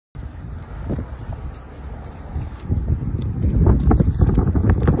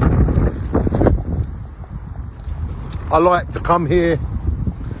I like to come here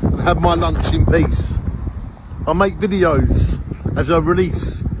and have my lunch in peace. I make videos as a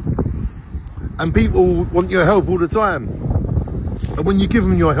release, and people want your help all the time. And when you give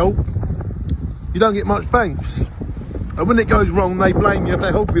them your help, you don't get much thanks. And when it goes wrong, they blame you for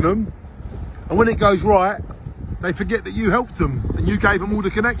helping them. And when it goes right, they forget that you helped them and you gave them all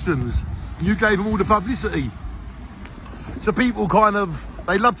the connections and you gave them all the publicity. So people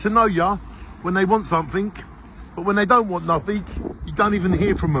they love to know you when they want something, but when they don't want nothing, you don't even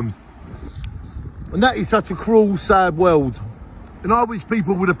hear from them. And that is such a cruel, sad world. And I wish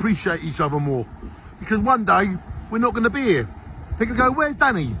people would appreciate each other more, because one day we're not going to be here. They can go, where's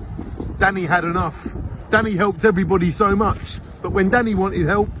Danny? Danny had enough. Danny helped everybody so much. But when Danny wanted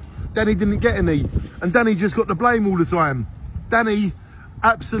help, Danny didn't get any. And Danny just got the blame all the time. Danny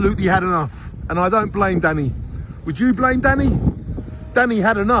absolutely had enough. And I don't blame Danny. Would you blame Danny? Danny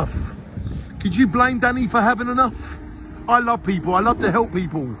had enough. Could you blame Danny for having enough? I love people. I love to help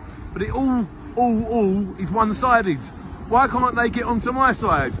people. But it all is one-sided. Why can't they get onto my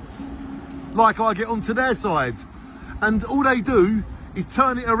side like I get onto their side? And all they do is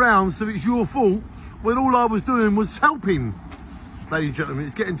turn it around so it's your fault, when all I was doing was helping. Ladies and gentlemen,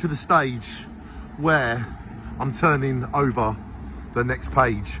 it's getting to the stage where I'm turning over the next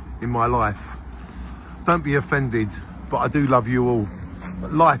page in my life. Don't be offended, but I do love you all.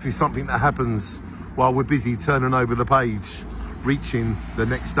 But life is something that happens while we're busy turning over the page, reaching the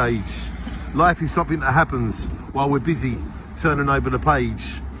next stage. Life is something that happens while we're busy turning over the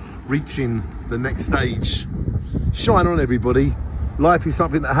page, reaching the next stage. Shine on, everybody. Life is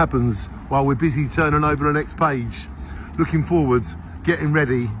something that happens while we're busy turning over the next page, looking forward, getting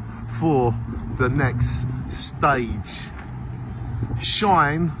ready for the next stage.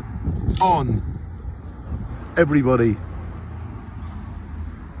 Shine on, everybody.